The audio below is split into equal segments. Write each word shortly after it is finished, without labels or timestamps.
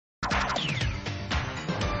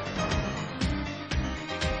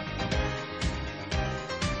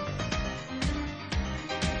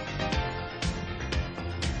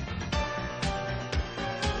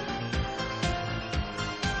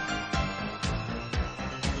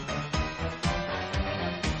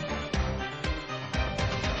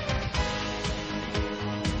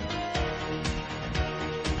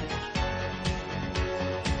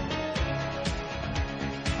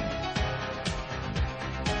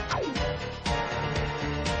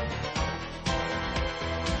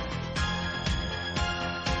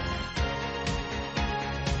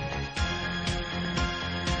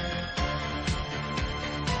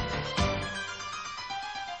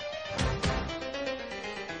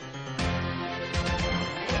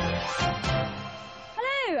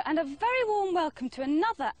and a very warm welcome to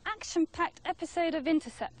another action-packed episode of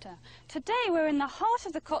Interceptor. Today we're in the heart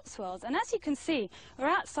of the Cotswolds, and as you can see, we're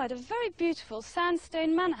outside a very beautiful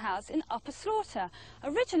sandstone manor house in Upper Slaughter,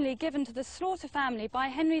 originally given to the Slaughter family by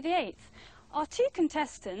Henry VIII. Our two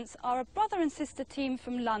contestants are a brother and sister team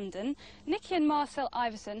from London, Mikie and Marcel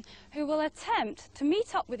Iverson, who will attempt to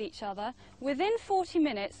meet up with each other within 40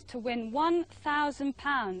 minutes to win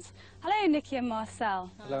 £1,000. Hello, Mikie and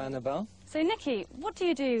Marcel. Hello, Annabelle. So, Mikie, what do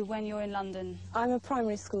you do when you're in London? I'm a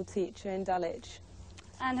primary school teacher in Dulwich.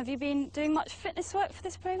 And have you been doing much fitness work for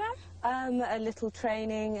this programme? A little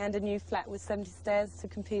training and a new flat with 70 stairs to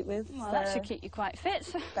compete with. Well, so that should keep you quite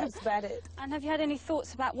fit. that's about it. And have you had any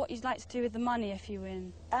thoughts about what you'd like to do with the money if you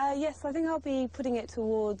win? Yes, I think I'll be putting it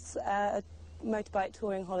towards a motorbike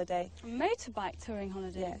touring holiday. A motorbike touring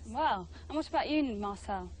holiday? Yes. Well, and what about you,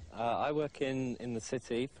 Marcel? I work in the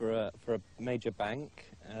city for a major bank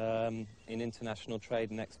in international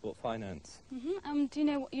trade and export finance. Do you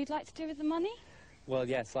know what you'd like to do with the money? Well,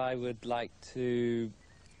 yes, I would like to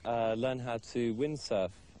learn how to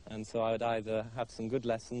windsurf, and so I would either have some good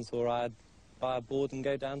lessons or I'd buy a board and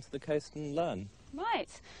go down to the coast and learn. Right.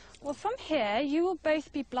 Well, from here, you will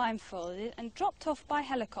both be blindfolded and dropped off by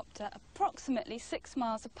helicopter approximately 6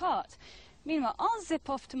 miles apart. Meanwhile, I'll zip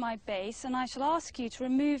off to my base and I shall ask you to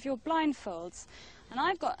remove your blindfolds. And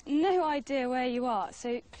I've got no idea where you are,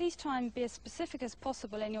 so please try and be as specific as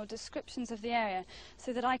possible in your descriptions of the area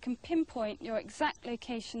so that I can pinpoint your exact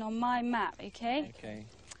location on my map, okay? Okay.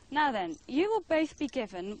 Now then, you will both be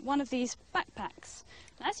given one of these backpacks.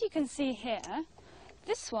 As you can see here,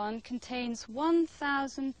 this one contains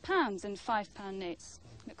 £1,000 in £5 notes.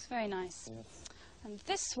 Looks very nice. Yes. And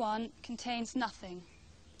this one contains nothing.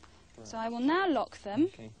 Right. So I will now lock them.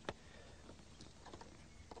 Okay.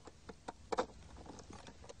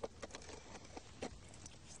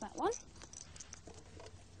 That one.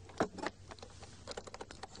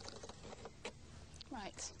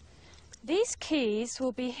 Right. These keys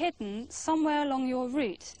will be hidden somewhere along your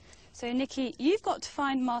route. So, Mikie, you've got to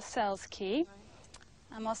find Marcel's key. Right.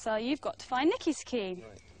 And Marcel, you've got to find Nikki's key.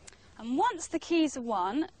 Right. And once the keys are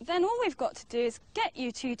won, then all we've got to do is get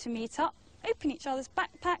you two to meet up, open each other's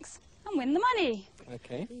backpacks and win the money.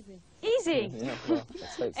 Okay. Easy. Yeah, well,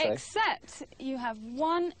 let's hope so. Except you have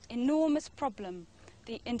one enormous problem.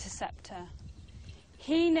 The Interceptor.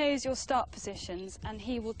 He knows your start positions and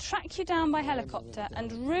he will track you down by helicopter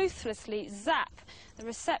and ruthlessly zap the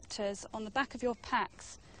receptors on the back of your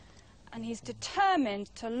packs. And he's determined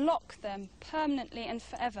to lock them permanently and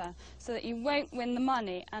forever so that you won't win the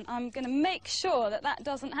money. And I'm going to make sure that that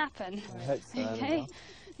doesn't happen. I hope so. Okay?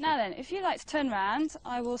 Now then, if you'd like to turn around,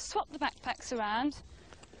 I will swap the backpacks around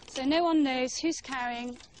so no one knows who's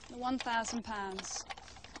carrying the £1,000.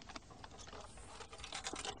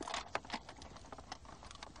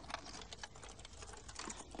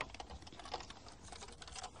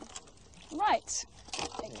 Right,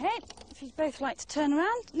 okay, if you'd both like to turn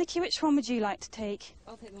around. Mikie, which one would you like to take?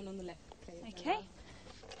 I'll take the one on the left, please. Okay,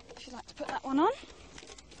 if you'd like to put that one on.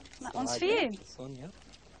 That one's for you. This one, yeah.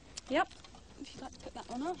 Yep, if you'd like to put that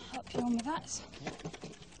one on, I'll help you on with that.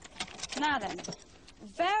 Now then,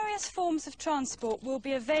 various forms of transport will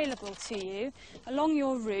be available to you along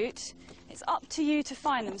your route. It's up to you to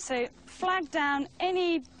find them, so flag down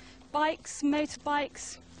any bikes,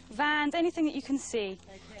 motorbikes, vans, anything that you can see.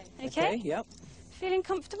 Okay? Okay, yep. Feeling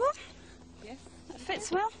comfortable? Yes. That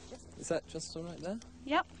fits well? Is that just all right there?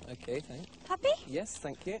 Yep. Okay, thanks. Happy? Yes,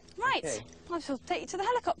 thank you. Right. Okay. I shall take you to the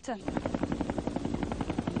helicopter.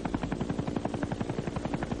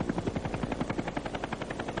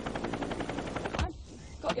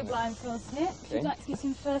 I've got your blindfolds here. If you'd like to get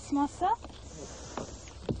in first, Marcel.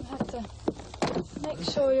 You have to make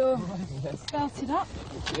sure you're belted up.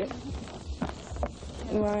 Thank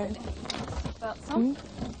you. Right. Belts on.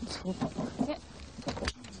 Okay.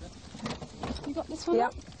 You got this one?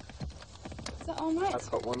 Yep. Is that all right?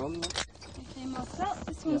 I've got one on there. Okay, Marcel,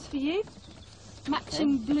 this one's for you.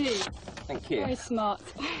 Matching blue. Thank you. Very smart.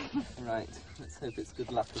 Right, let's hope it's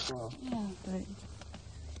good luck as well. Yeah. Right.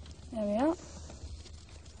 There we are.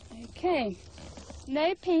 Okay.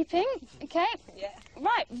 No peeping. Okay. Yeah.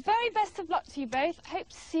 Right. Very best of luck to you both. Hope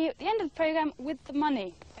to see you at the end of the programme with the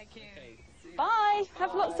money. Thank you. Okay. Bye.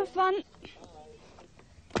 Have lots of fun.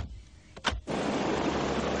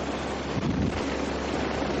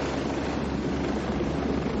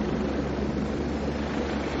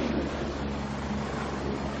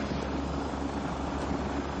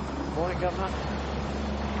 Morning, Governor.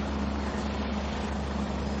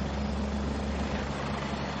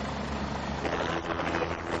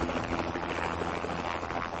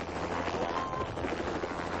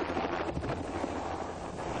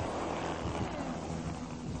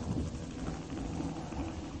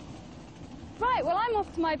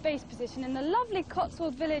 off to my base position in the lovely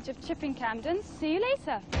Cotswold village of Chipping Camden. See you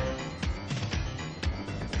later.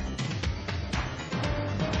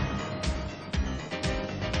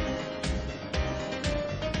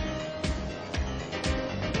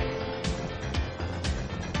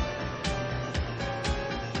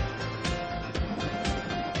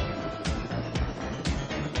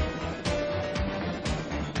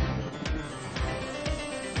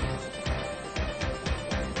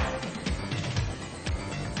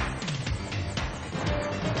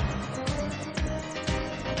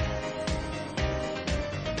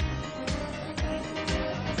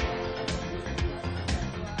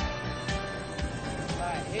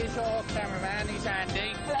 Here's your cameraman, he's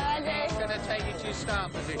Andy. Hello, Andy. He's going to take you to your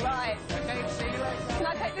start position. Right. Okay, see you later. Can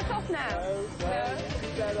I take this off now? No.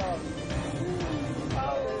 Keep that on.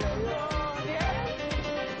 Oh, God, yeah.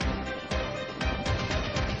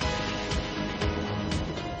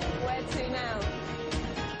 Where to now?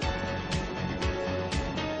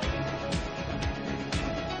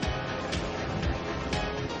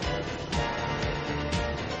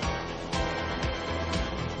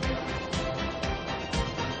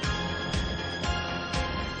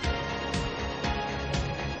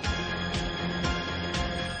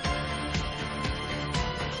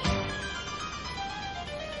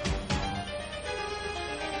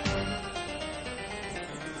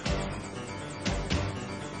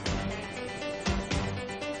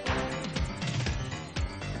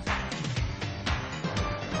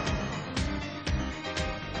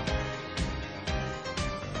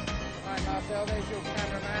 Right, Marcel, there's your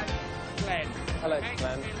cameraman, Glenn. Hello, Okay,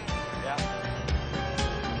 Glenn. see you later. Yeah.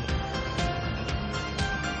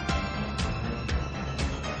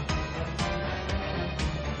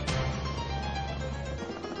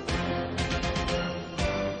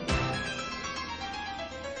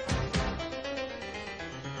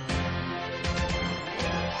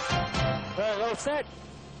 Well, all set.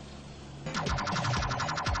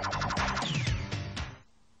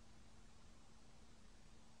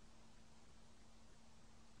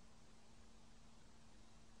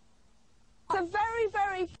 It's a very,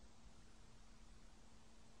 very...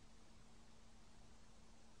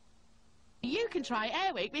 You can try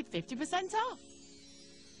Airwick with 50% off.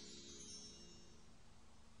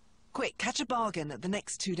 Quick, catch a bargain at the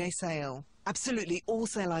next two-day sale. Absolutely all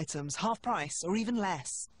sale items, half price or even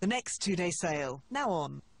less. The next two-day sale, now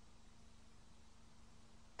on.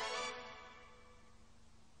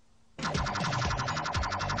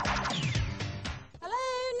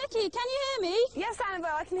 Hello, Nikki, can you hear me? Yes,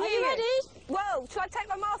 Annabelle, I can hear Are you ready? Whoa, should I take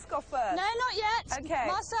my mask off first? No, not yet. Okay.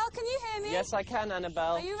 Marcel, can you hear me? Yes, I can,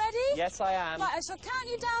 Annabelle. Are you ready? Yes, I am. Right, I shall count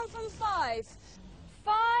you down from 5.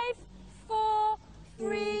 5, 4,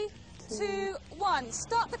 3, 2, 1.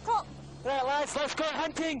 Start the clock. Right, lads, let's go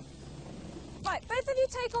hunting. Right, both of you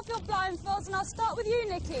take off your blindfolds and I'll start with you,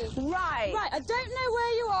 Nikki. Right. Right, I don't know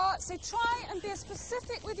where you are, so try and be as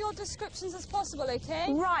specific with your descriptions as possible,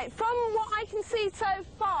 okay? Right, from what I can see so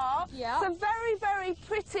far, Yeah. it's a very, very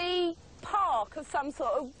pretty park of some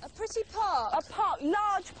sort of... A pretty park. A park,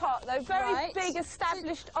 large park though, very Right. big,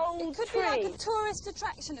 established old It could tree. be like a tourist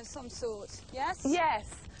attraction of some sort, yes? Yes.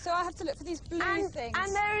 So I have to look for these blue things.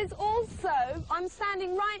 And there is also, I'm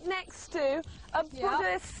standing right next to a Yeah.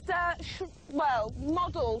 Buddhist,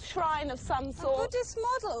 model shrine of some A sort. Buddhist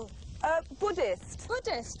model. Buddhist.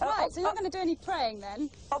 Buddhist, Uh, right, so you're not going to do any praying then?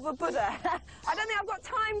 Of a Buddha. I don't think I've got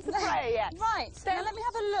time to pray yet. Right, now let me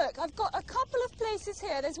have a look. I've got a couple of places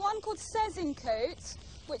here. There's one called Sezincote,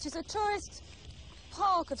 which is a tourist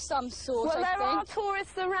park of some sort, Well, I there are think.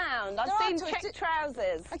 tourists around. I've There are seen tourists. check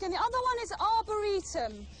trousers. Okay, the other one is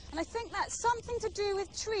Arboretum, and I think that's something to do with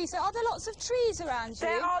trees. So are there lots of trees around you?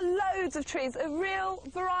 There are loads of trees, a real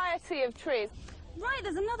variety of trees. Right,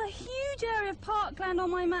 there's another huge area of parkland on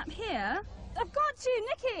my map here. I've got you,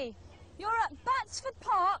 Nikki. You're at Batsford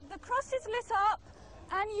Park, the cross is lit up,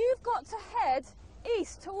 and you've got to head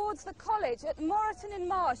east towards the college at Moreton in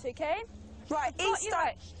Marsh, okay? Right, Got you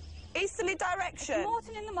right. easterly direction.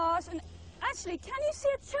 Moreton in the Marsh, and actually, can you see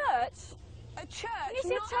a church? A church? Can you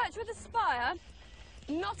see a church with a spire?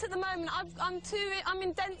 Not at the moment. I'm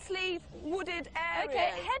in densely wooded area. Okay,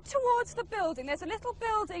 head towards the building. There's a little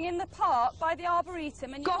building in the park by the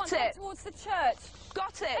Arboretum, and you Got want to head it. towards the church.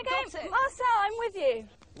 Got it, Okay, got it. Marcel, I'm with you.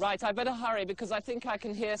 Right, I better hurry because I think I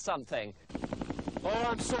can hear something. Oh,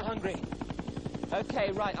 I'm so hungry.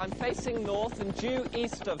 Okay, right, I'm facing north and due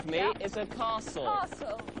east of me Yeah. is a castle.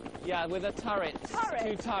 Castle. Yeah, with a turret.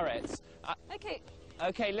 Turret. 2 turrets. Okay,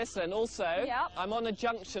 Okay, listen, also, Yeah. I'm on a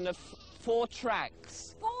junction of 4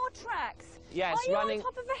 tracks. 4 tracks. Yes, Are you running- on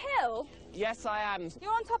top of a hill? Yes, I am.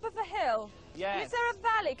 You're on top of a hill. Yes. Is there a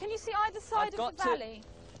valley? Can you see either side I've got of the to- valley?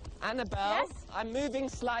 Annabelle, Yes? I'm moving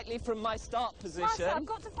slightly from my start position. Marcel, I've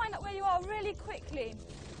got to find out where you are really quickly.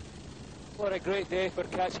 What a great day for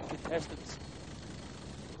catching contestants.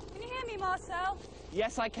 Can you hear me, Marcel?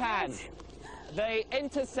 Yes, I can. The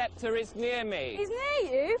Interceptor is near me. He's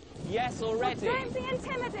near you? Yes, already. Well, don't be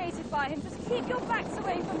intimidated by him. Just keep your backs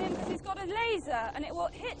away from him because he's got a laser and it will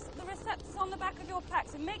hit the receptors on the back of your pack.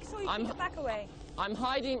 So make sure you keep your back away. I'm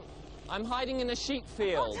hiding in a sheep I've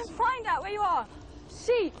field. got to find out where you are.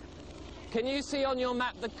 Sheep. Can you see on your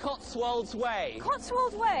map the Cotswolds Way?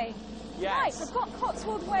 Cotswold Way. Yes. Right, we've got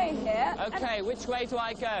Cotswold Way here. Okay, which way do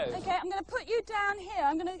I go? Okay, I'm going to put you down here.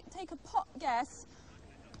 I'm going to take a pot guess.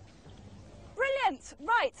 Brilliant.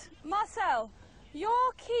 Right, Marcel,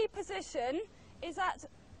 your key position is at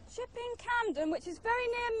Chipping Camden, which is very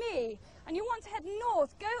near me. And you want to head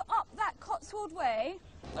north. Go up that Cotswold Way.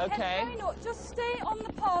 Okay. Head very north. Just stay on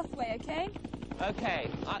the pathway, okay? Okay,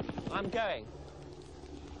 I'm going.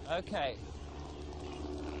 Okay.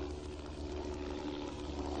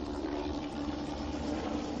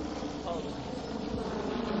 Hold on.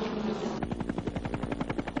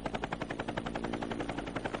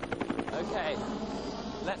 Okay,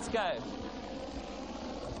 let's go.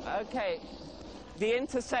 Okay, the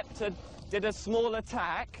Interceptor did a small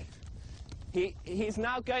attack. He's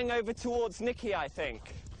now going over towards Mikie, I think.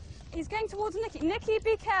 He's going towards Mikie. Mikie,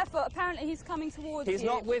 be careful. Apparently he's coming towards you. He's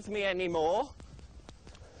not with me anymore.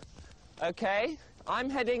 Okay, I'm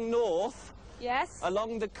heading north Yes.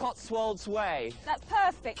 along the Cotswolds Way. That's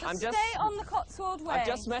perfect. I'm Just just- stay on the Cotswold Way. I've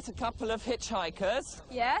just met a couple of hitchhikers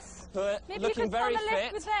Yes. who are Maybe looking you could very come a lift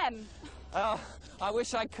fit. with them. Oh, I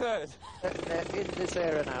wish I could. They're in this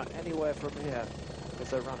area now, anywhere from here, because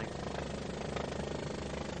they're running.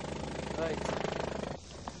 Right.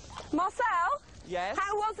 Marcel, Yes?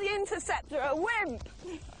 how was the Interceptor? A wimp?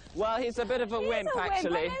 Well, he's a bit of a wimp, He's a wimp.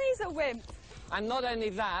 actually. I know he's a wimp. And not only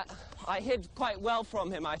that, I hid quite well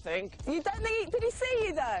from him, I think. You don't think did he see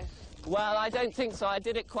you though? Well, I don't think so. I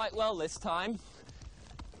did it quite well this time.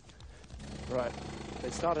 Right. They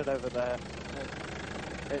started over there.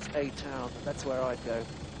 There's a town. That's where I'd go.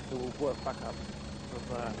 So we'll work back up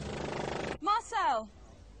from there. Marcel,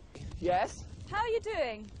 Yes? how are you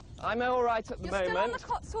doing? I'm all right at the You're still on moment. the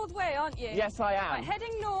Cotswold Way, aren't you? Yes, I am. Right,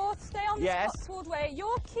 heading north, stay on this Yes. Cotswold Way.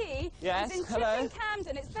 Your key Yes, is in hello. Chipping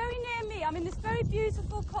Camden. It's very near me. I'm in this very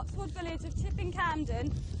beautiful Cotswold village of Chipping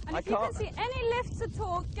Camden. And I if you can can't- see any lifts at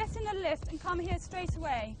all, get in a lift and come here straight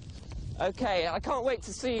away. Okay, I can't wait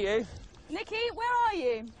to see you. Nikki, where are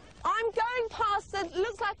you? I'm going past the,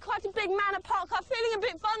 looks like quite a big manor park. I'm feeling a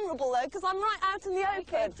bit vulnerable though, because I'm right out in the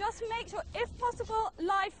Okay, open. just make sure, if possible,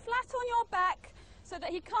 lie flat on your back so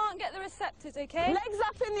that he can't get the receptors, okay? Legs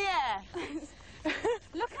up in the air.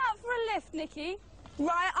 Look out for a lift, Nikki.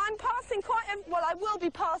 Right, I'm passing quite a, well, I will be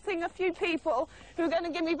passing a few people who are going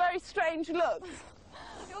to give me very strange looks.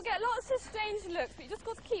 You'll get lots of strange looks, but you just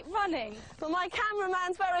got to keep running. But my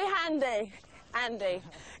cameraman's very handy. Andy.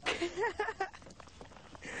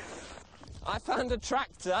 I found a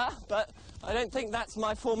tractor, but I don't think that's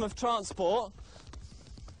my form of transport.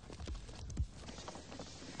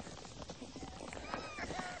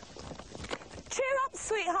 Cheer up,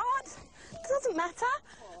 sweetheart. It doesn't matter.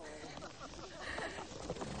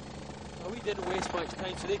 Well, we didn't waste much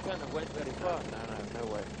time, so they kind of went very far.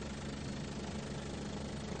 No way.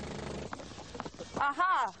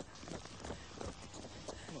 Aha.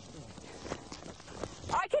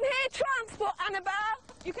 I can hear transport, Annabelle.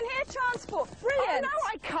 You can hear transport. Oh, Brilliant. no,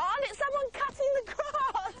 I can't. It's someone cutting the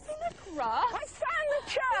grass. Grass. I found the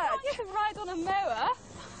You want church. to ride on a mower?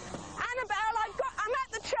 Annabelle, I'm at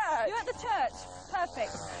the church. You're at the church.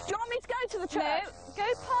 Perfect. Do you want me to go to the No, church? go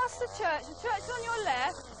past the church. The church is on your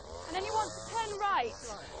left, and then you want to turn right.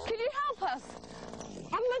 Can you help us?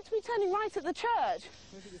 I'm meant to be turning right at the church.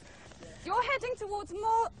 You're heading towards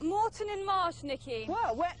Moreton in Marsh, Nikki.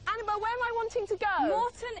 Well, Annabelle, where am I wanting to go?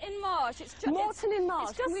 Morton in Marsh. It's Moreton in Marsh.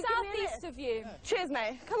 It's just Can you give me a southeast lift? of you. Cheers,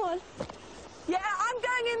 mate. Come on. Yeah, I'm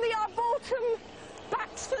going in the Arboretum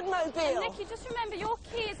Baxford mobile. Nikki, just remember your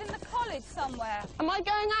key is in the college somewhere. Am I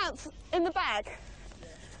going out in the bag?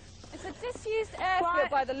 It's a disused airfield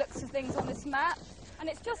Right. by the looks of things on this map, and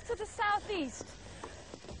it's just to the southeast.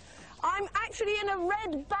 I'm actually in a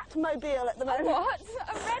red Batmobile at the A moment. what?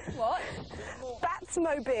 A red what?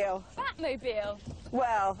 Batmobile. Batmobile.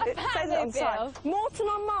 Well, A it says it on site. Batmobile. Morton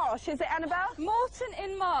on Marsh, is it, Annabelle? Morton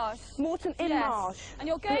in Marsh. Morton in Yes. Marsh. And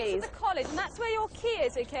you're going Please. to the college, and that's where your key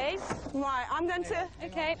is, okay? Right, I'm going to...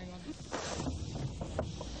 Okay.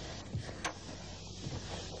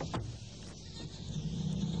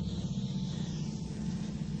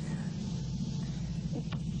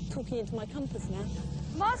 Talking looking into my compass now.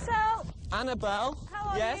 Marcel, Annabelle? How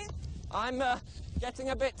are yes? you? I'm getting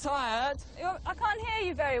a bit tired. I can't hear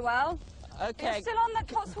you very well. Okay. You're still on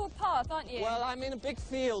the Cotswold path, aren't you? Well, I'm in a big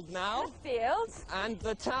field now, The fields. and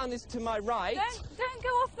the town is to my right. Don't go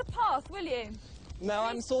off the path, will you? No,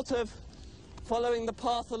 I'm sort of following the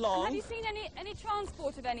path along. Have you seen any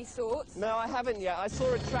transport of any sort? No, I haven't yet. I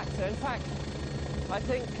saw a tractor. In fact, I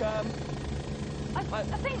think... I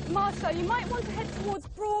think, Marcel, you might want to head towards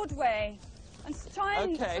Broadway and try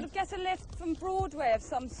and Okay. sort of get a lift from Broadway of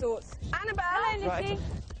some sort. Annabelle! Hello, Nikki. Right.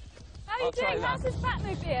 How are you I'll try doing? that. How's this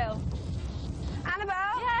Batmobile?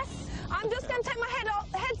 Annabelle? Yes. I'm just going to take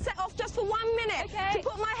my headset off just for 1 minute Okay. to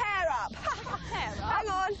put my hair up. Hair up? Hang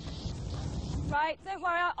on. Right, don't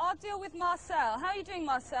worry, I'll deal with Marcel. How are you doing,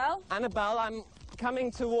 Marcel? Annabelle, I'm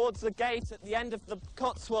coming towards the gate at the end of the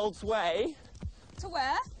Cotswolds Way. To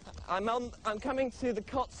where? I'm coming to the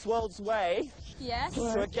Cotswolds Way Yes.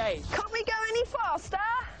 to a gate. Can't we go any faster?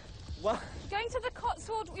 Well, Going to the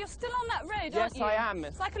Cotswold, you're still on that road, yes, aren't you? I am.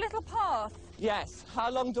 It's like a little path. Yes. How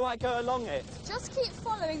long do I go along it? Just keep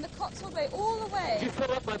following the Cotswold Way all the way. You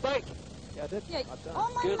fill up my bike. Yeah, I did. Yeah, I've done.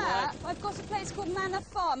 on my Good map, lad. I've got a place called Manor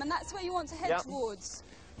Farm, and that's where you want to head Yep. towards.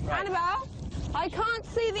 Right. Annabelle, I can't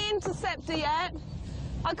see the Interceptor yet.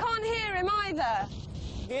 I can't hear him either.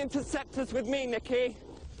 The Interceptor's with me, Nikki.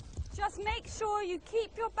 Just make sure you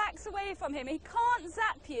keep your backs away from him. He can't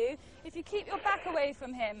zap you if you keep your back away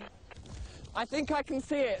from him. I think I can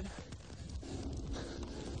see it.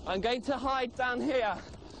 I'm going to hide down here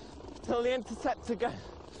till the Interceptor goes.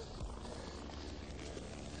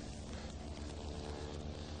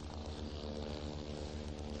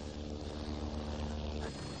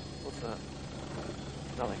 What's that?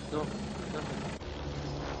 Nothing. No, nothing.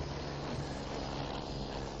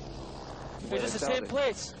 Is this the same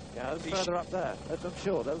place? Yeah, that's further up there. I'm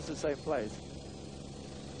sure that was the same place.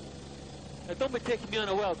 Now, don't be taking me on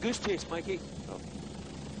a wild goose chase, Mikey.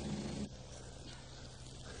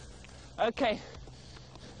 Okay.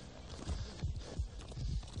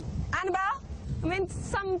 Annabelle, I'm in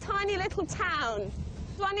some tiny little town.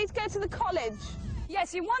 Do I need to go to the college?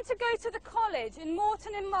 Yes, you want to go to the college in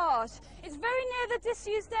Moreton in Marsh. It's very near the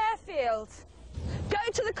disused airfield. Go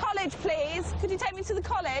to the college, please. Could you take me to the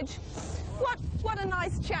college? What a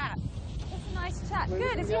nice chap. It's a nice chat.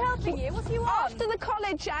 Good. Is he helping you? What do you want? After the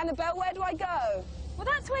college, Annabelle, where do I go? Well,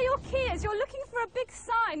 that's where your key is. You're looking for a big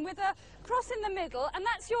sign with a cross in the middle, and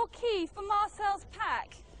that's your key for Marcel's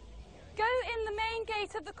pack. Go in the main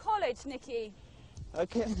gate of the college, Nikki.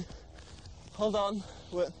 Okay. Hold on.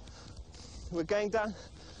 We're going down.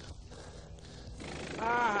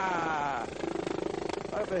 Ah!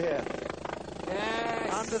 Over here.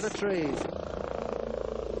 Yes. Under the trees.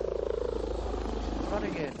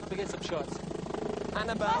 Running in. Let me get some shots.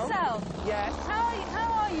 Annabelle? Marcel, Yes? how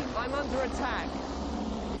are you? I'm under attack.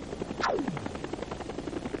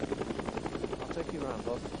 I'll take you round,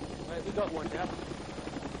 boss. Right, we got one now.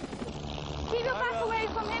 Keep your back away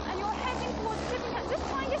from him, and you're heading towards Tippingham. Just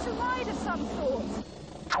try and get a ride of some sort.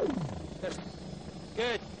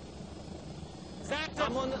 Good. Zapped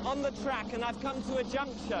I'm him. on the track and I've come to a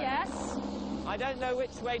junction. Yes. I don't know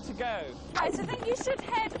which way to go. Right, so then you should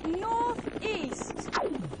head northeast.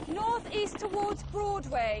 Northeast towards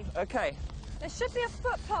Broadway. Okay. There should be a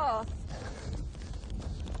footpath.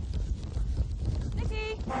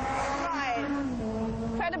 Nikki, Right.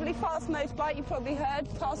 Incredibly fast motorbike, you probably heard,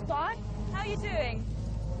 passed by. how are you doing?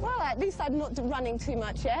 Well, at least I'm not running too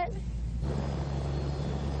much yet.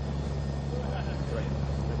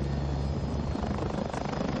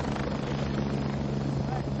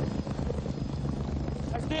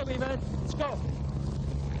 Let's do it, wee man. Let's go.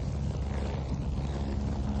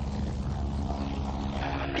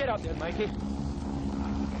 Get up there, Mikey.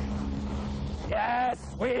 Yes,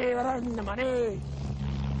 we earn the money.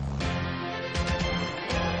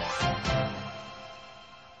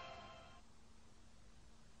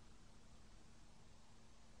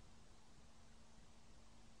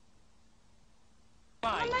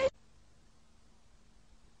 Right.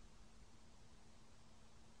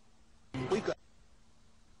 We got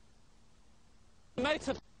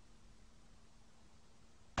motor.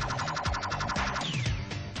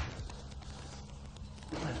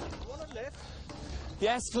 Want a lift?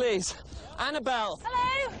 Yes, please. Annabelle,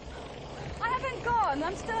 Hello? I haven't gone,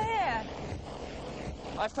 I'm still here.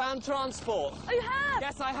 I found transport. Oh, you have?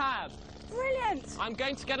 Yes, I have. Brilliant. I'm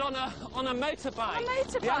going to get on a motorbike. On a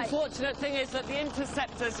motorbike? The unfortunate thing is that the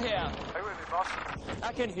Interceptor's here. Are you with me, boss?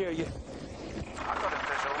 I can hear you. I've got him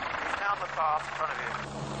visual. He's down the path in front of you.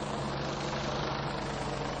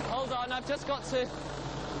 Hold on, I've just got to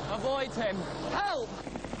avoid him. Help!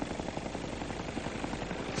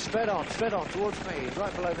 Straight on, towards me. He's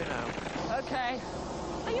right below me now. Okay.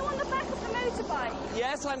 Are you on the back of the motorbike?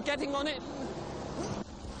 Yes, I'm getting on it.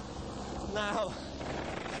 Now.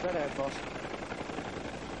 Straight ahead, boss.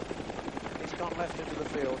 He's gone left into the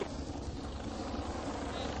field.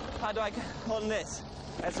 How do I get on this?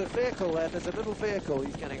 There's a vehicle there. There's a little vehicle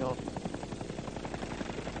he's getting on.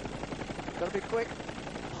 Gotta be quick.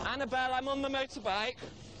 Annabelle, I'm on the motorbike.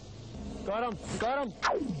 Got him, got him.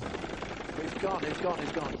 He's gone.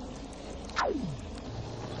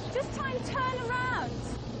 Just try and turn around.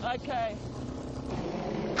 Okay.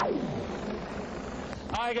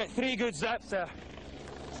 I got 3 good zaps there.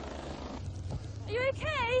 Are you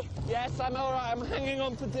okay? Yes, I'm all right. I'm hanging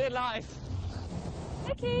on for dear life.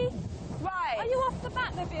 Mikie, Right. are you off the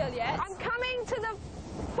Batmobile yet? I'm coming to the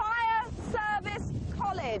fire service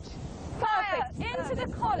college. Perfect. Into the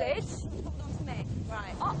college. Hold on to me.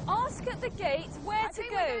 Right. Ask at the gate where I to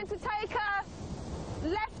think go. we're going to take a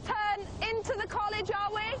left turn into the college,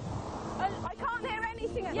 are we? I can't hear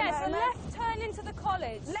anything at Yes, the a moment. left turn into the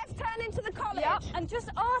college. Left turn into the college. Yep, and just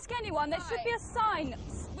ask anyone. There should Right. be a sign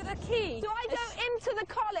with a key. Do I go into the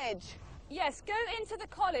college? Yes, go into the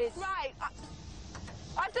college. Right.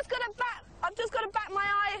 I've just got to back my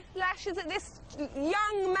eyelashes at this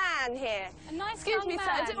young man here. A nice Excuse young me, man.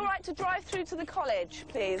 sir. Is it all right to drive through to the college,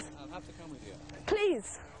 please? I'll have to come with you.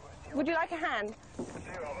 Please. Would you like a hand?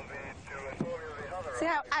 See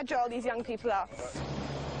how agile these young people are.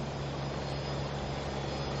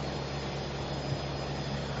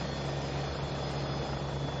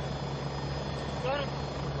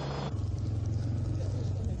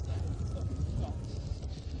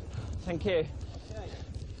 Thank you.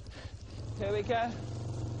 Here we go.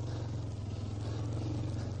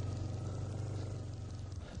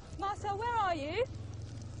 Marcel, where are you?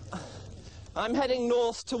 I'm heading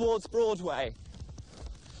north towards Broadway.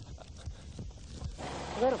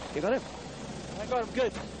 You got him. I got him,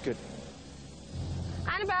 good. Good.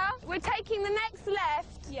 Annabelle, we're taking the next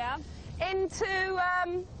left Yeah. into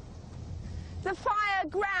the fire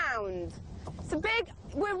ground. It's a big...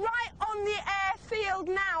 We're right on the airfield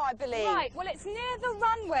now, I believe. Right, well, it's near the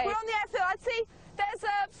runway. We're on the airfield. I see there's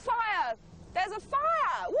a fire. There's a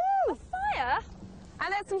fire. Woo! Fire?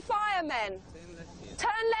 And there's some firemen.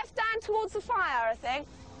 Turn left down towards the fire, I think.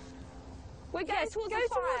 We're going Yes, towards go the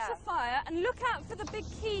fire. towards the fire and look out for the big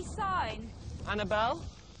key sign. Annabelle?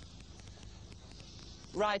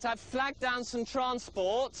 Right, I've flagged down some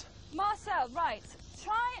transport. Marcel, right.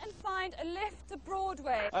 Try and find a lift to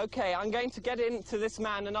Broadway. Okay, I'm going to get in to this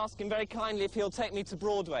man and ask him very kindly if he'll take me to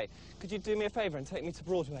Broadway. Could you do me a favour and take me to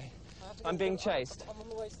Broadway? I'm being chased. I'm on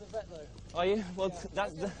the way to the vet, though. Are you? Well,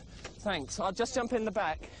 thanks. I'll just jump in the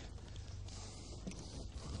back.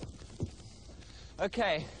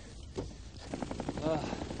 Okay.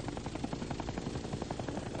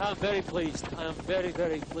 I'm very pleased. I am very,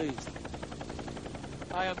 very pleased.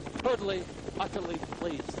 I am totally, utterly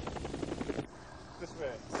pleased. This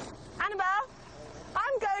way. Annabelle,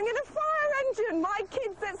 I'm going in a fire engine. My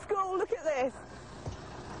kids at school, look at this.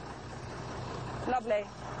 Lovely.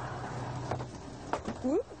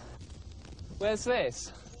 Whoop. Where's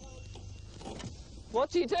this?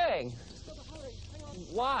 What are you doing?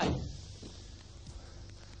 Why?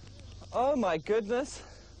 Oh my goodness.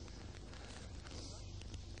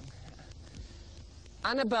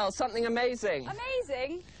 Annabelle, something amazing.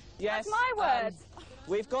 Amazing. Yes. That's my word.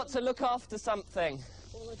 We've got to look after something.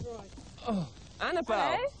 Oh,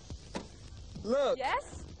 Annabelle. Hello? Look.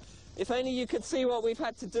 Yes? If only you could see what we've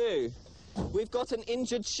had to do. We've got an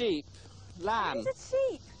injured sheep. Lamb. It's a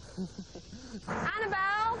sheep.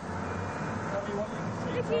 Annabelle,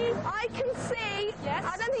 Mikie. I can see. Yes?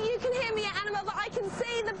 I don't think you can hear me yet, Annabelle, but I can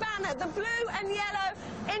see the banner, the blue and yellow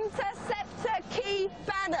Interceptor key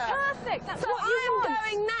banner. Perfect. That's So what you I'm want.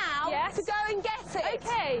 going now Yes. to go and get it.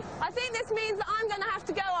 Okay. I think this means that I'm going to have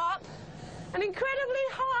to go up an incredibly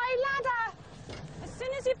high ladder. As soon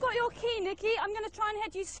as you've got your key, Nikki, I'm going to try and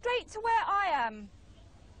head you straight to where I am.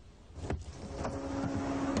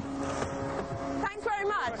 Thanks very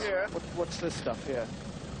much. Here. What's this stuff here?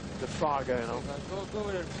 The fire going on. Go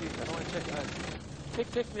over there and see. I want to check it out.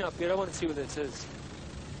 Pick me up here. I want to see what this is.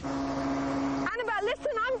 Annabelle,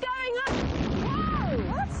 listen, I'm going up. Whoa!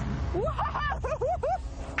 What? Whoa!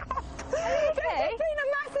 Okay. There's been a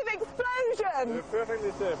massive explosion. You're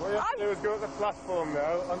perfectly safe. All you have to do is go to the platform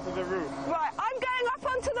now, onto the roof. Right, I'm going up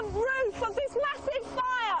onto the roof of this massive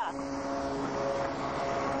fire.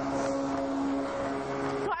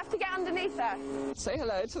 Do I have to get underneath there? Say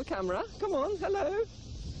hello to the camera. Come on. Hello.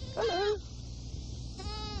 Hello.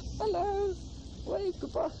 Hello. Wave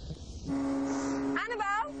goodbye.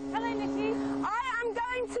 Annabelle? Hello, Nikki. I am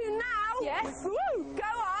going to now Yes. Woo, go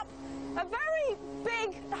up a very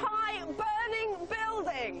big, high, burning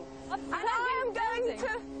building. And I am going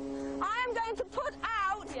to put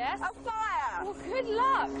out a fire. Well, good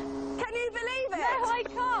luck. Can you believe it? No, I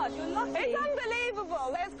can't. You're lucky. It's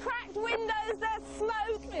unbelievable. There's cracked windows, there's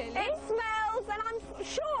smoke, Really? it smells, and I'm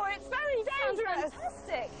sure it's very dangerous. Sounds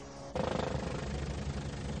fantastic.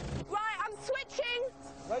 Right, I'm switching.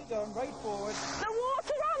 Right down, right forward. The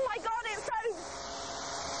water, oh my God, it's so...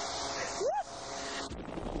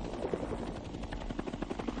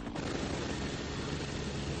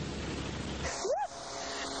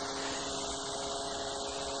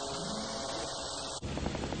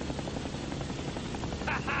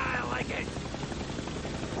 I like it.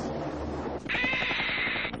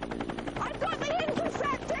 I've got the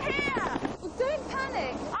interceptor here. Well, don't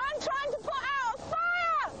panic. I'm trying to put out a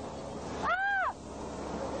fire. Ah!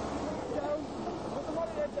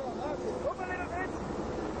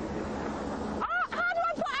 How do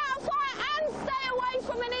I put out a fire and stay away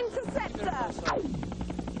from an interceptor?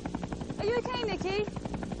 Are you okay, Mikie?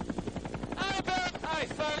 I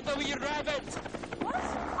found the wee rabbit. What?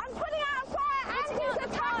 I'm putting out a fire and Putting out he's a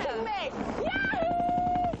attacking me.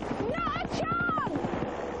 Yahoo! Not a chance!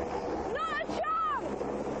 Not a chance!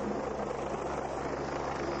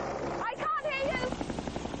 I can't hear you.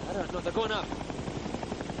 I don't know, they're going up.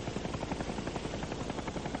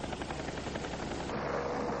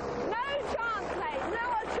 No chance, mate. No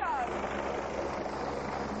chance.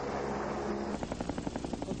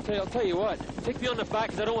 I'll tell you what. Take me on the back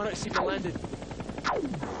because I don't want her to see me landed. Hang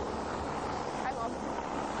on.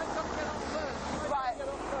 Right.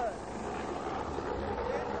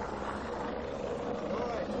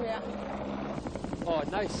 Yeah. Oh,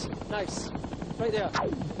 nice, nice. Right there.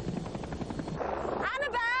 Annabelle!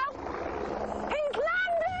 He's The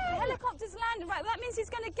landing! helicopter's landed. Right, that means he's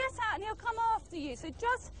going to get out and he'll come after you. So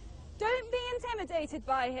just don't be intimidated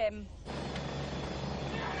by him.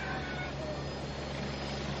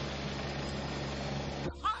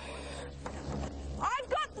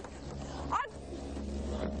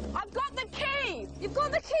 I've got the key! You've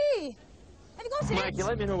got the key. Have you got it? Mikie,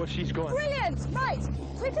 let me know where she's going. Brilliant. Right,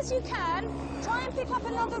 quick as you can, try and pick up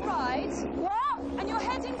another ride. What? And you're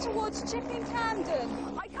heading towards Chipping Camden.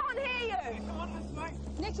 I can't hear you!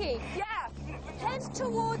 Mikie, Yeah. head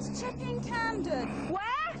towards Chipping Camden.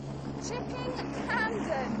 Where? Chipping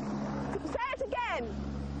Camden. Say it again.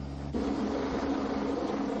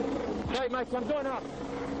 Right, Mikie, I'm going up.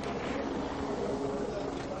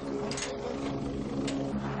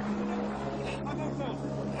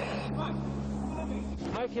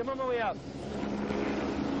 Mikie, I'm on my way up.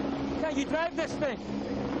 Can you drive this thing?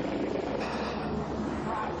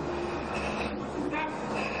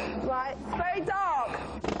 Right, it's very dark.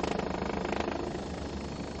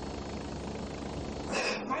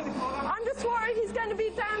 I'm just worried he's going to be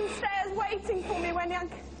downstairs waiting for me when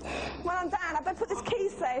I'm down. I better put this key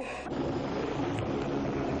safe.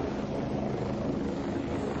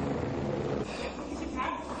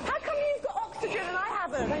 How come you've got oxygen and I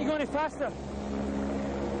haven't? Can't you go any faster?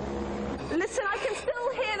 Listen, I can still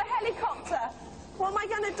hear the helicopter. What am I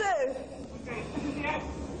going to do?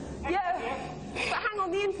 Yeah, but hang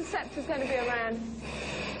on, the interceptor's going to be around.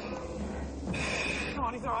 Come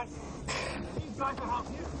on, he's all right. These guys will help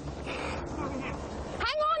you. Over here.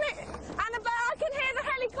 Hang on, Annabelle, I can hear the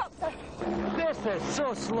helicopter. This is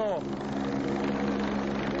so slow.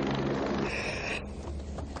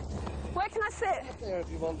 Where can I sit? There if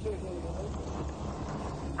you want to.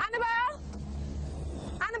 Annabelle?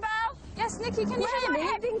 Annabelle? Yes, Mikie, can you Where hear am me? I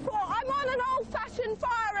heading for? I'm on an old-fashioned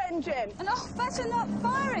fire engine. An old-fashioned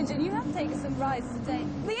fire engine. You have taken some rides today.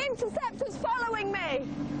 The interceptor's following me.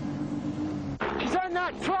 He's on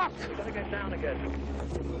that truck. We've got to get down again.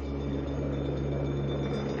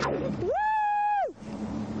 Woo!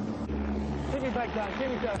 Take me back down, take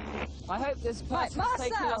me down. I hope this Right, person's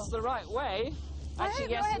taking Marcel. us the right way. I hope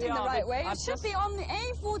you're heading the right way. You should be on the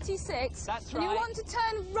A46. That's And you right. want to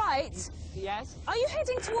turn right. Yes, Are you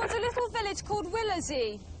heading towards a little village called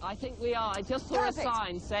Willersey? I think we are. I just saw Perfect. a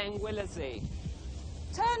sign saying Willersey.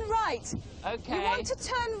 Turn right. Okay. You want to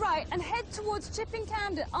turn right and head towards Chipping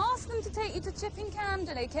Camden. Ask them to take you to Chipping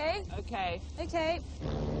Camden, okay? Okay. Okay.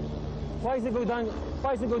 Why does it go down?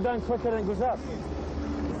 Why does it go down quicker than it goes up?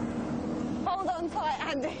 Hold on tight,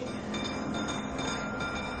 Andy.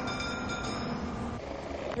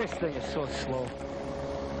 This thing is so slow.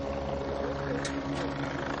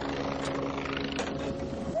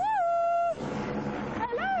 Woo!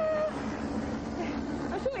 Hello!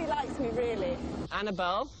 I'm sure he likes me, really.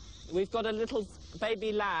 Annabelle, we've got a little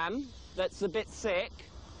baby lamb that's a bit sick,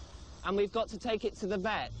 and we've got to take it to the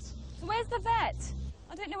vet. So where's the vet?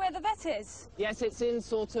 I don't know where the vet is. Yes, it's in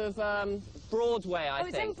sort of Broadway, I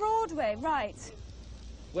think. Oh, it's in Broadway, right.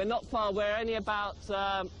 We're not far. We're only about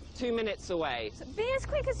 2 minutes away. So be as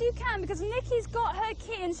quick as you can, because Nikki's got her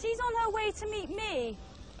key and she's on her way to meet me.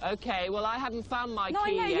 OK, well, I haven't found my key No,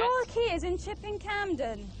 yet. your key is in Chipping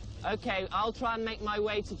Camden. OK, I'll try and make my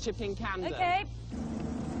way to Chipping Camden. OK.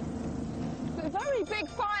 It's a very big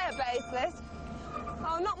fire base, this.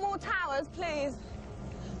 Oh, not more towers, please.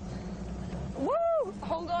 Woo!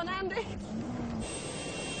 Hold on, Andy.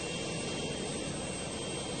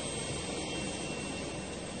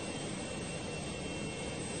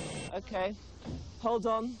 OK, hold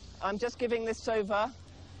on. I'm just giving this over.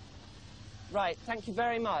 Right, thank you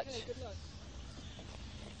very much. Okay, good luck.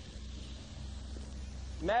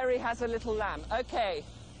 Mary has a little lamb. OK,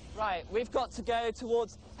 right, we've got to go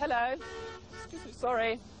towards... Hello? Excuse me,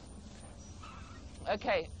 sorry.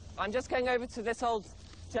 OK, I'm just going over to this old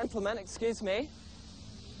gentleman, excuse me.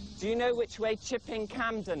 Do you know which way Chipping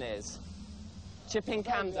Camden is? Chipping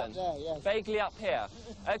Camden? There, yes. Vaguely up here.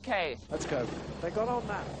 OK. Let's go. They got on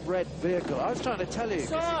that red vehicle. I was trying to tell you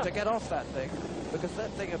Sir! to get off that thing, because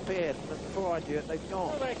that thing appeared, and before I knew it, they'd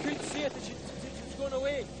gone. Oh, but I couldn't see it. She was going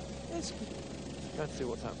away. Go and see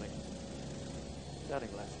what's happening.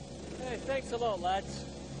 Turning left. Hey, thanks a lot, lads.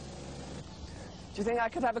 Do you think I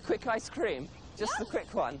could have a quick ice cream? Just a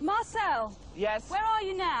quick one. Marcel. Yes? Where are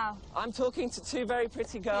you now? I'm talking to two very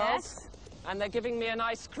pretty girls. Yes. And they're giving me an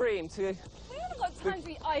ice cream to... We haven't got time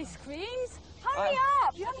to eat ice creams. Hurry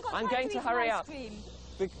up! You haven't got I'm time going to to eat hurry an ice up. cream.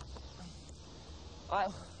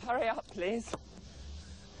 Hurry up, please.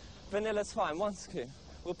 Vanilla's fine, one scoop.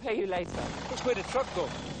 We'll pay you later. Which way did the truck go?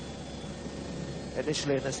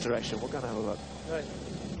 Initially in this direction. We're going to have a look. Right.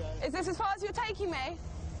 Is this as far as you're taking me?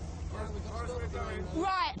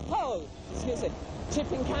 Right. Oh, excuse me.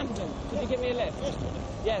 Chipping Camden. Could you give me a lift?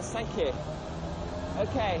 Yes, thank you.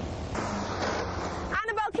 OK.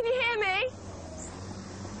 Annabelle, can you hear me?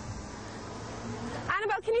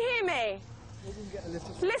 Annabelle, can you hear me?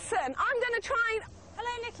 Listen, I'm going to try and...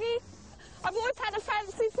 Hello, Nikki. I've always had a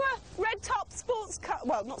fancy for red-top sports car...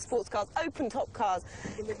 Well, not sports cars, open-top cars.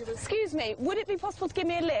 Excuse me, would it be possible to give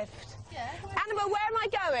me a lift? Yeah. Annabelle, where am I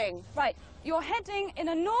going? Right, you're heading in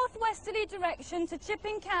a northwesterly direction to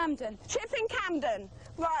Chipping Camden. Chipping Camden.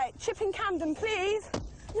 Right, Chipping Camden, please.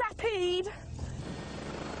 Rapide.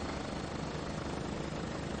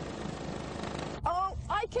 Oh,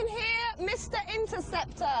 I can hear Mr.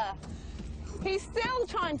 Interceptor. He's still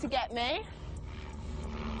trying to get me,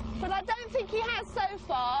 but I don't think he has so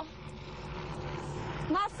far.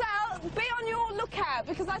 Marcel, be on your lookout,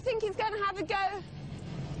 because I think he's going to have a go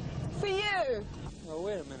for you. Oh,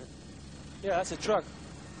 wait a minute. Yeah, that's a truck.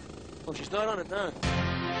 Oh, she's not on it now.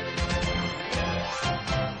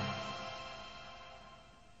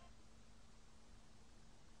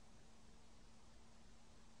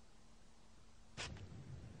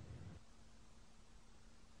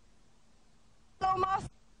 Hello, Marcel.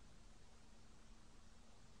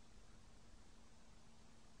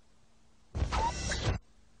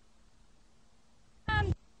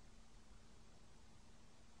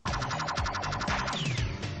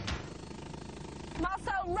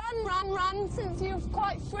 Run, since you're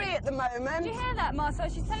quite free at the moment. Did you hear that, Marcel?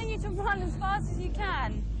 She's telling you to run as fast as you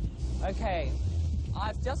can. OK.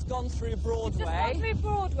 I've just gone through Broadway. You've just gone through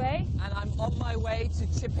Broadway. And I'm on my way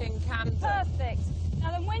to Chipping Camden. Perfect.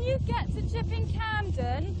 Now then, when you get to Chipping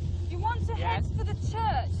Camden, you want to head for the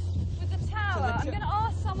church with the tower. I'm going to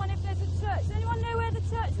ask someone if there's a church. Does anyone know where the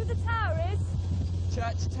church with the tower is?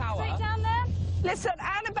 Church tower? Straight down there? Listen,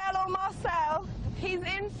 Annabelle or Marcel, he's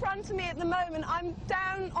in front of me at the moment. I'm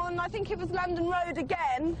down on, I think it was London Road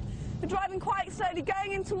again. We're driving quite slowly,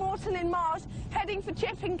 going into Moreton in Marsh, heading for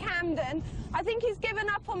Chipping Camden. I think he's given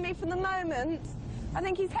up on me for the moment. I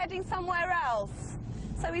think he's heading somewhere else.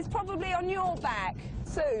 So he's probably on your back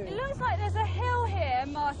soon. It looks like there's a hill here,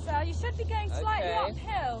 Marcel. You should be going slightly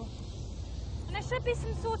uphill. And there should be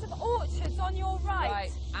some sort of orchards on your right.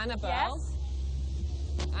 Right, Annabelle. Yes?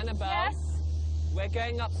 Annabelle. Yes? We're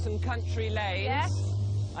going up some country lanes. Yes?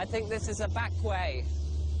 I think this is a back way.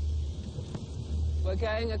 We're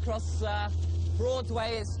going across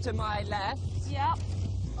Broadway is to my left. Yep.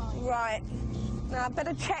 Right. Now, I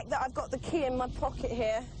better check that I've got the key in my pocket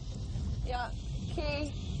here. Yeah,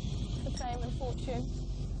 key for fame and fortune.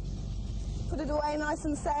 Put it away nice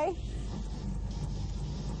and safe.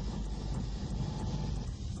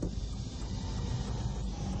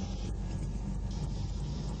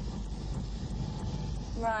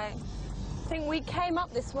 Right. I think we came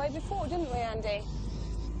up this way before, didn't we, Andy?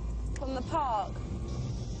 From the park.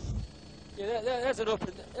 Yeah, there's an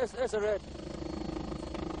open. There's a red.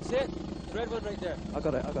 See it? red one right there. I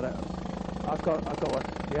got it. I've got one.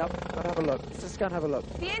 Yep, go and have a look. Let's just go and have a look.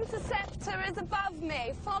 The Interceptor is above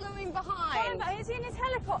me, following behind. But is he in his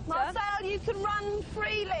helicopter? Marcel, you can run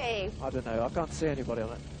freely. I don't know. I can't see anybody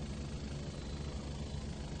on it.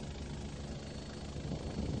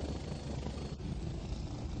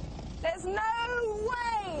 There's no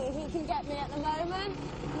way he can get me at the moment.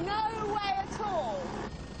 No way at all.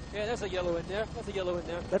 Yeah, there's a yellow in there. There's a yellow in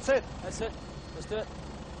there. That's it. That's it. Let's do it.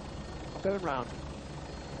 I'm going round.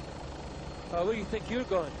 Where do you think you're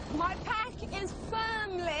going? My pack is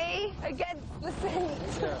firmly against the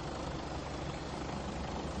seat. Yeah.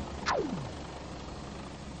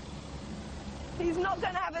 He's not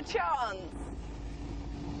going to have a chance.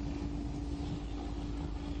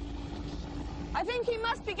 I think he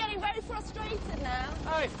must be getting very frustrated now.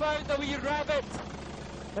 I found the wee rabbit.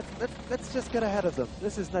 Let's just get ahead of them.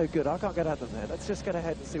 This is no good. I can't get at them there. Let's just get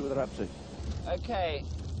ahead and see what they're up to. Okay,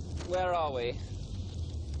 where are we?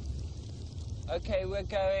 Okay, we're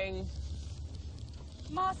going...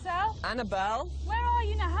 Marcel, Annabelle? where are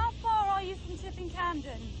you now? How far are you from Chipping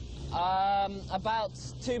Camden? About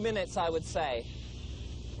 2 minutes, I would say.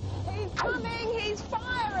 He's coming, he's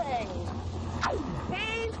firing.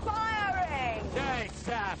 He's firing. Nice,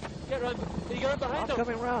 Sam. Get run. Can you get run behind I'm him?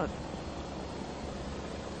 coming round.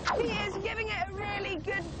 He is giving it a really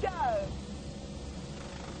good go.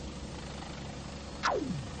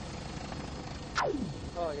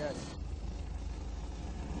 Oh, yes.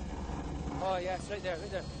 Oh, yes, right there,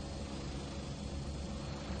 right there.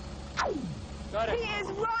 Got He it. is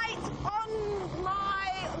right on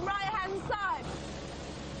my right-hand side.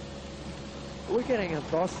 We're getting him,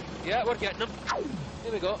 boss. Yeah, we're getting him.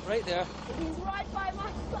 Here we go, right there. He's right by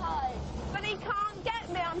my side. But he can't get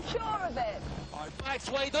me, I'm sure of it. Our back's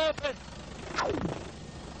wide open.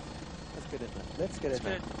 Let's get in there. Let's get in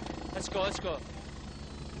there. Let's go, let's go.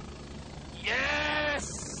 Yes!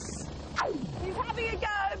 He's having a go,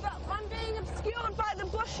 but I'm being obscured by the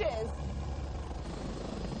bushes.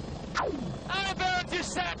 Annabelle,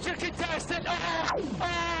 Interceptor, contestant! I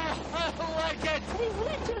like it! He's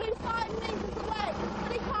literally 5 metres away,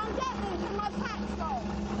 but he can't get me because my pack's gone.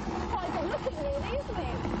 Oh, he's not looking really, isn't he?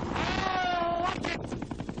 I like it!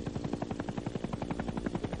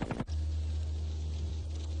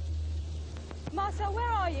 Marcel, where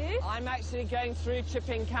are you? I'm actually going through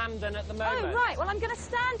Chipping Camden at the moment. Oh, right. Well, I'm going to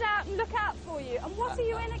stand out and look out for you. And what are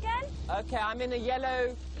you in again? Okay, I'm in a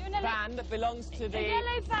yellow You're in a van that belongs to the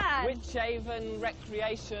yellow van. Witchaven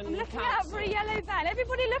Recreation I'm looking Council. out for a yellow van.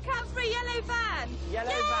 Everybody look out for a yellow van. Yellow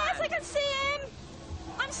yes, van. I can see him.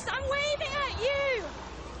 I'm waving at you.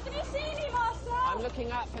 Can you see me, Marcel? I'm looking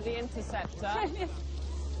out for the Interceptor. Hello.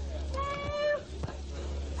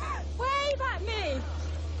 Wave at me.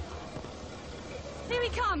 Here he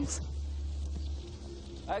comes.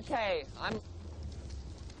 Okay,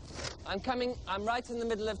 I'm coming. I'm right in the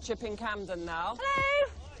middle of Chipping Camden now. Hello.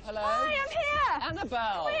 Hello. Hi, I'm here.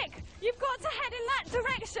 Annabelle. Quick, you've got to head in that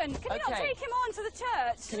direction. Can you not Okay. take him on to the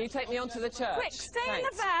church? Can you take me onto the church? Quick, stay in the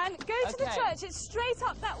Thanks. van, go to the Okay. church. It's straight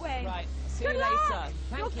up that way. Right. See Good you luck. later.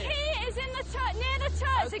 Thank Your you. key is in the church, near the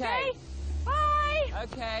church, Okay. okay? Bye.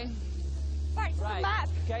 Okay. Back to the Right. map.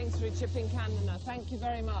 Going through Chipping Camden now. Thank you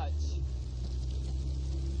very much.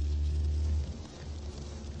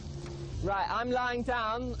 Right, I'm lying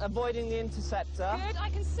down, avoiding the Interceptor. Good, I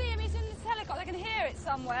can see him. He's in this helicopter. I can hear it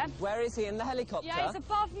somewhere. Where is he? In the helicopter? Yeah, he's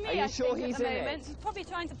above me, Are you I sure think, he's at the in moment. it? He's probably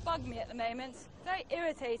trying to bug me at the moment. Very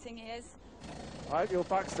irritating he is. I hope your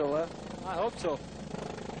back's still there. I hope so.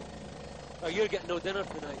 Oh, you're getting no dinner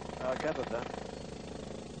tonight. I gathered that.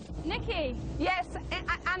 Nikki. Yes,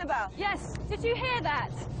 Annabelle. Yes, did you hear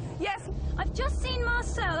that? Yes. I've just seen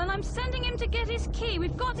Marcel and I'm sending him to get his key.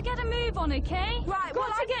 We've got to get a move on, okay? Right, We've well,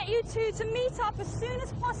 got to get you two to meet up as soon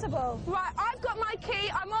as possible. Right, I've got my key.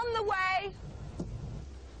 I'm on the way.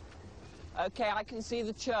 Okay, I can see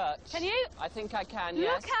the church. Can you? I think I can,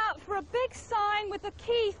 yes. Look out for a big sign with a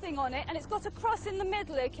key thing on it and it's got a cross in the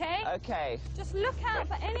middle, okay? Okay, Just look out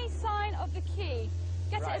for any sign of the key.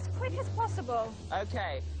 Get Right. it as quick as possible.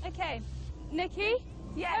 okay. Okay. Nikki?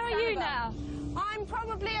 Yes, Where are you now? Annabelle. I'm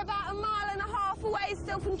probably about 1.5 miles away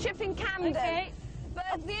still from Chipping Camden. Okay.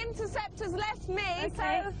 But the Interceptor's left me,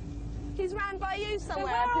 Okay. so he's round by you So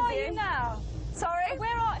somewhere, where I are presume. you now? Sorry? Where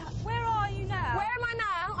are you now? Where am I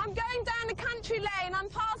now? I'm going down a country lane. I'm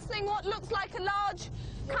passing what looks like a large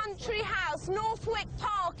country house. Northwick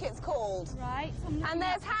Park, it's called. Right. And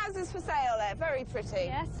there's houses for sale there. Very pretty.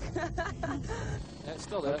 Yes. Yeah, it's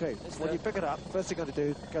still there. Okay, It's when there. you pick it up, first thing you're going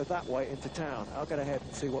to do is go that way into town. I'll get ahead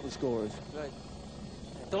and see what the score is. Right.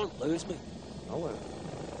 Don't lose me. I won't.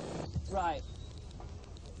 Right.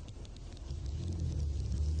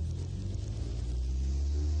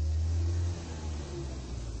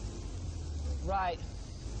 Right.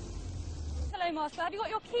 Hello, Marcel. Have you got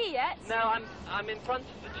your key yet? No, I'm in front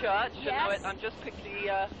of the church. Yes. And I'm just quickly...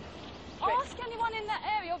 Ask anyone in that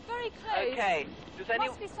area. You're very close. Okay. Does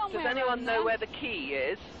anyone around know there. where the key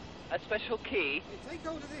is? A special key? Take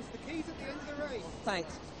hold of this. The key's at the end of the race.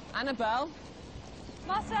 Thanks. Annabelle?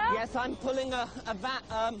 Marcel? Yes, I'm pulling a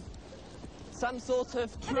some sort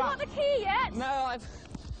of Have you got the key yet? No,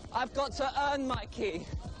 I've got to earn my key.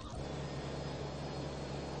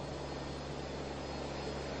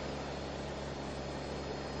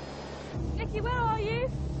 Mikie, where are you?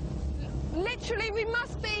 Literally, we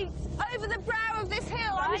must be over the brow of this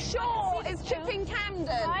hill. Right, I'm sure I can it's see the hill. Chipping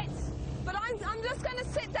Camden. Right. But I'm just going to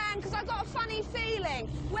sit down because I've got a funny feeling.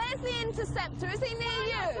 Where's the Interceptor? Is he near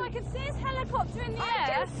you? I can see his helicopter in the I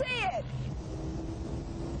air. can see it.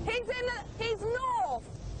 He's north.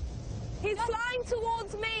 He's flying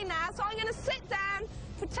towards me now, so I'm going to sit down,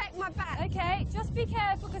 protect my back. Okay, just be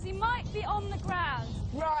careful because he might be on the ground.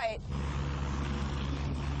 Right.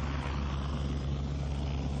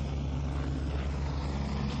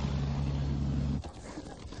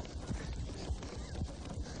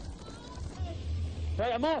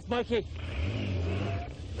 Right, I'm off, Mikey.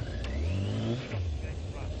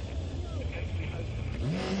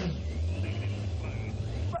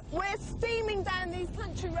 We're steaming down these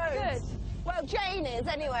country roads. Good. Well, Jane is,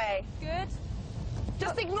 anyway. Good.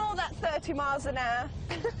 Just ignore that 30 miles an hour.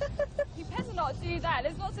 You better not do that.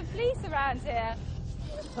 There's lots of police around here.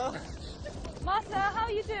 Marcel, how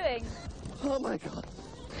are you doing? Oh my God.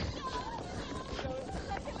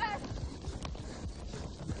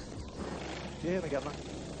 Do you hear me, Governor?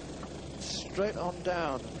 Straight on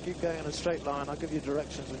down. Keep going in a straight line. I'll give you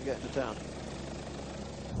directions when you get into town.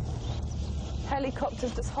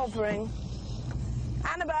 Helicopter's just hovering.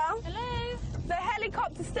 Annabelle? Hello? The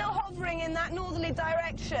helicopter's still hovering in that northerly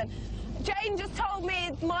direction. Jane just told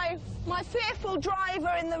me my fearful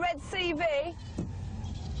driver in the red CV.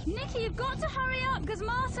 Mikie, you've got to hurry up because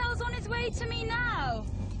Marcel's on his way to me now.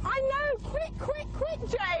 I know. Quick, quick, quick,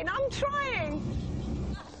 Jane. I'm trying.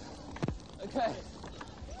 Okay.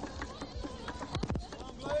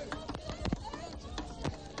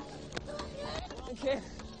 Okay.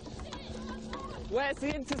 Where's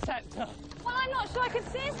the Interceptor? Well, I'm not sure. I can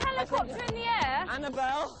see his helicopter in the air.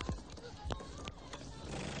 Annabelle?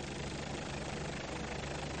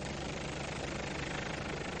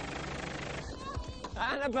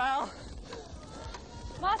 Annabelle?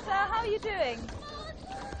 Marcel, how are you doing?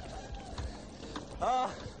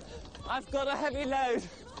 Oh, I've got a heavy load.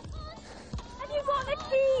 Have you got the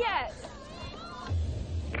key yet?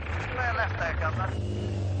 Clear left there, Governor.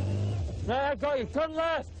 No, I got you. Turn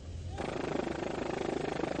left.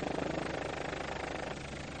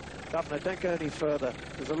 Governor, don't go any further.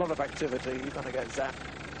 There's a lot of activity. You're going to get zapped.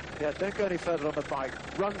 Yeah, don't go any further on the bike.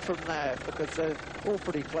 Run from there, because they're all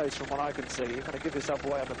pretty close from what I can see. You're going to give yourself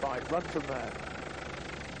away on the bike. Run from there.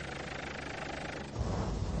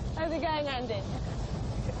 How's it going, Andy?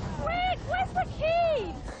 Quick, where's the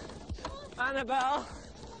key? Annabelle?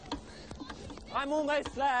 I'm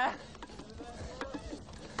almost there.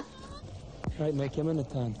 Right, Mikie, I'm in the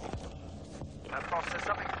town. Boss, there's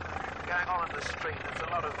something going on in the street. There's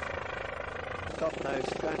a lot of... God knows,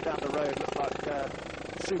 going down the road looks like a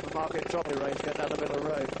supermarket trolley race going down the middle of the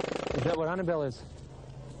road. Is that where Annabelle is?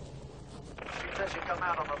 She says you come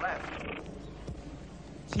out on the left.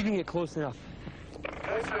 See if you can get close enough.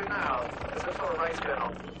 Go through now. There's a full race going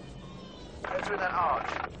on. Go through that arch.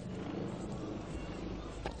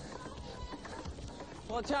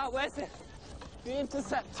 Watch out, where's it? The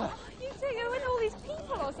Interceptor. You think you're with all these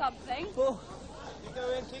people or something? Oh,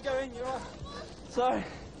 Keep going, you're off. sorry.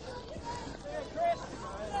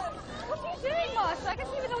 What are you doing, Marcel? I can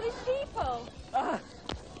see with all these people.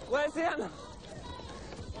 Where's the Anna?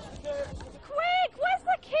 Quick, where's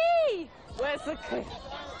the key? Where's the key?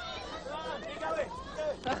 Keep going.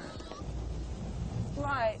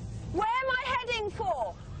 Right. Where am I heading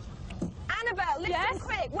for? Annabelle, listen Yes?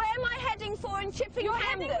 quick. Where am I heading for in Chipping You're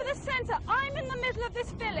Camden? heading for the centre. I'm in the middle of this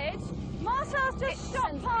village. Marcel's just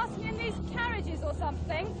shot past me in these carriages or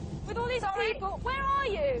something with all these Sorry? people. Where are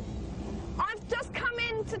you? I've just come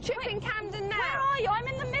into Chipping Camden now. Where are you? I'm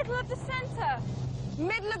in the middle of the centre.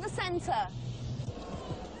 Middle of the centre.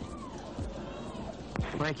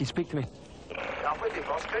 Mikey, speak to me. I'm with you,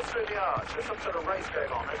 boss. Go through the arch. There's some sort of race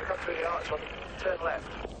going on. As you come through the arch, turn left.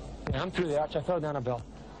 Yeah, I'm through the arch. I found Annabelle.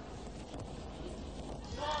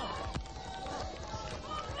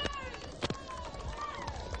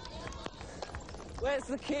 Where's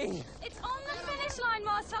the key? It's on the finish line,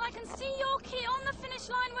 Marcel. I can see your key on the finish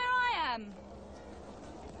line where I am.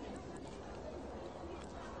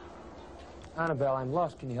 Annabelle, I'm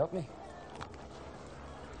lost. Can you help me?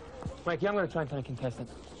 Mikey, I'm going to try and find a contestant.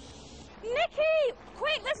 Mikie!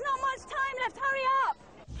 Quick, there's not much time left. Hurry up!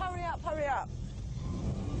 Hurry up, hurry up.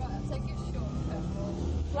 Right, I'll take a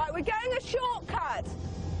shortcut. Right, we're going a shortcut.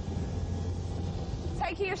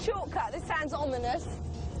 Taking a shortcut. This sounds ominous.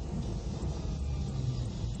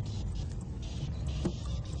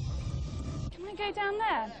 Can I go down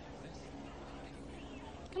there?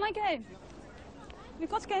 Can I go? We've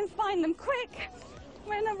got to go and find them, quick!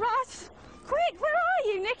 We're in a rush! Quick, where are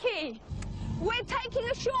you, Mikie? We're taking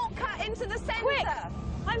a shortcut into the centre. Quick!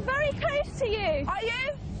 I'm very close to you! Are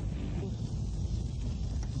you?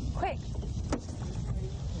 Quick.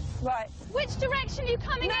 Right. Which direction are you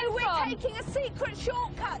coming in No, we're from? taking a secret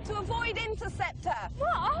shortcut to avoid Interceptor. What?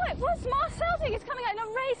 Oh, it was Marcel doing. He's coming out in a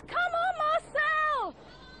race. Come on, Marcel!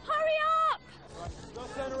 Hurry up!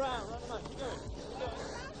 Don't turn around, run them out. Keep going.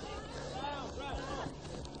 Keep going. Round.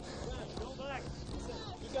 Don't back.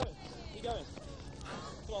 Keep going. Keep going.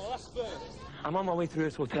 Come on, last spurt. I'm on my way through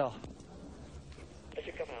this hotel. As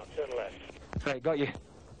you come out, turn left. Right, got you.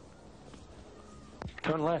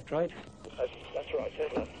 Turn left, right? That's right, turn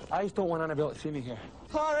left. I just don't want Annabelle to see me here.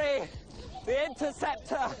 Hurry! The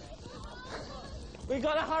Interceptor! We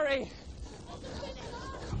gotta hurry!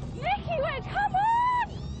 Mikie, wait, come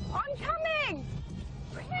on! I'm coming.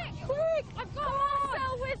 Quick! I've got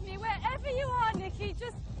Marcel with me. Wherever you are, Mikie,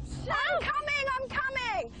 just shout! I'm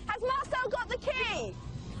coming. Has Marcel got the key?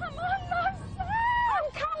 Come on, Marcel!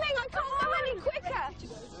 I'm coming. I can't go any quicker.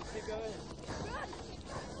 Keep going.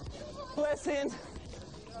 Where's the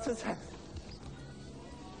Interceptor?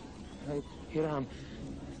 Right, here I am.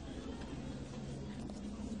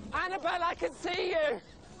 Annabelle, I can see you!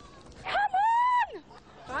 Come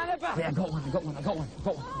on! Annabelle! Hey, I got one.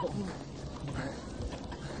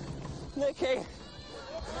 Mikie! Keep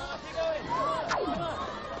going. Come on.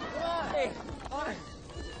 Hey!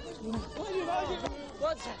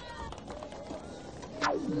 What's...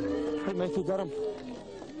 Right, Mikey, got him.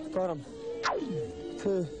 Got him.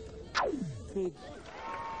 2, 3.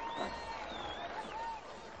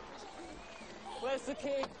 Where's the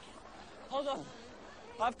key? Hold on.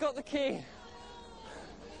 I've got the key.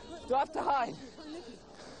 Do I have to hide?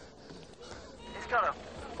 He's got him.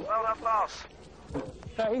 Well done, boss.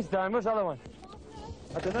 Hey, he's down. Where's the other one?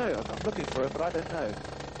 I don't know. I'm looking for it, but I don't know.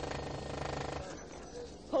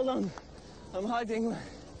 Hold on. I'm hiding.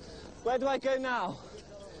 Where do I go now?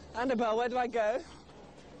 Annabelle, where do I go?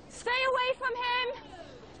 Stay away from him!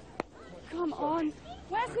 Come on.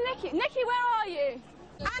 Where's Mikie? Mikie, where are you?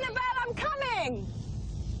 Annabelle, I'm coming.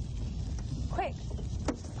 Quick.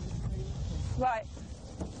 Right.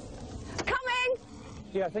 Coming.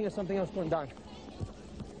 Yeah, I think there's something else going down.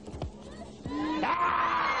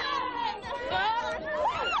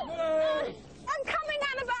 I'm coming,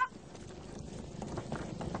 Annabelle.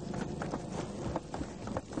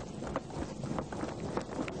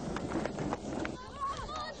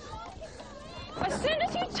 As soon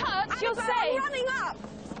as you touch, you'll Annabelle, say. I'm running up.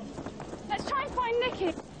 Let's try and find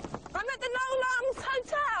Mikie. I'm at the Noel Arms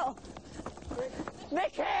Hotel.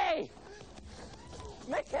 Mikie!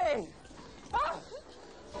 Mikie! Oh,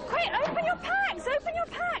 Quick, open your packs! Open your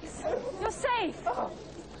packs! You're safe.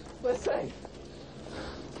 we're safe.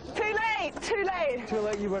 Too late. Too late. Too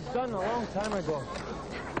late. You were done a long time ago.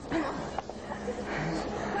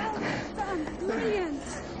 Well done. Brilliant.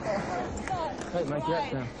 Right, Mikey,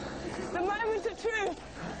 that's now. The moment of truth.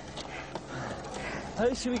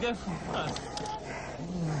 How should we go from first?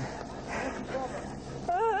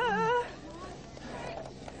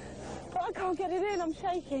 I can't get it in. I'm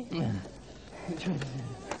shaking.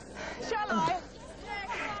 Shall I?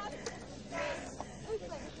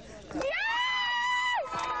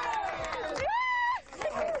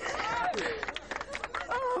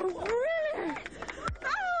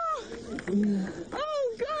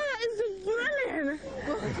 Oh, God, that is brilliant.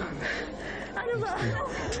 Annabelle,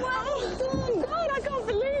 well done. God, I can't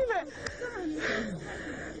believe it.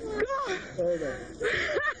 God.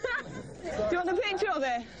 Do you want a picture of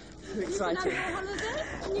it? Exciting.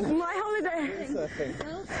 My holiday. Surfing.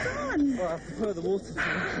 Well done. Well, I prefer the water to the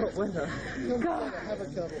hot weather. God. Have a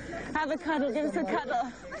cuddle. Have a cuddle. Give us a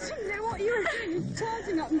cuddle. I didn't know what you were doing.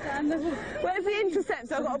 Charging up and down the wall. Where's the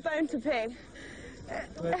Interceptor? I've got a bone to pick.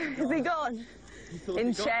 Is he gone?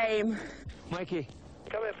 In shame. Mikey,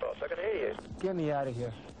 Come in, boss. I can hear you. get me out of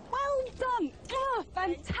here. Well done. Oh,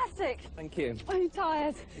 fantastic. Thank you. Are you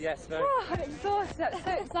tired? Yes, very. Oh, I'm exhausted. That's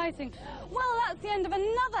so exciting. Well, that's the end of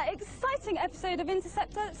another exciting episode of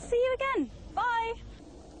Interceptor. See you again. Bye.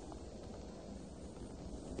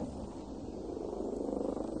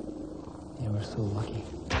 You were so lucky.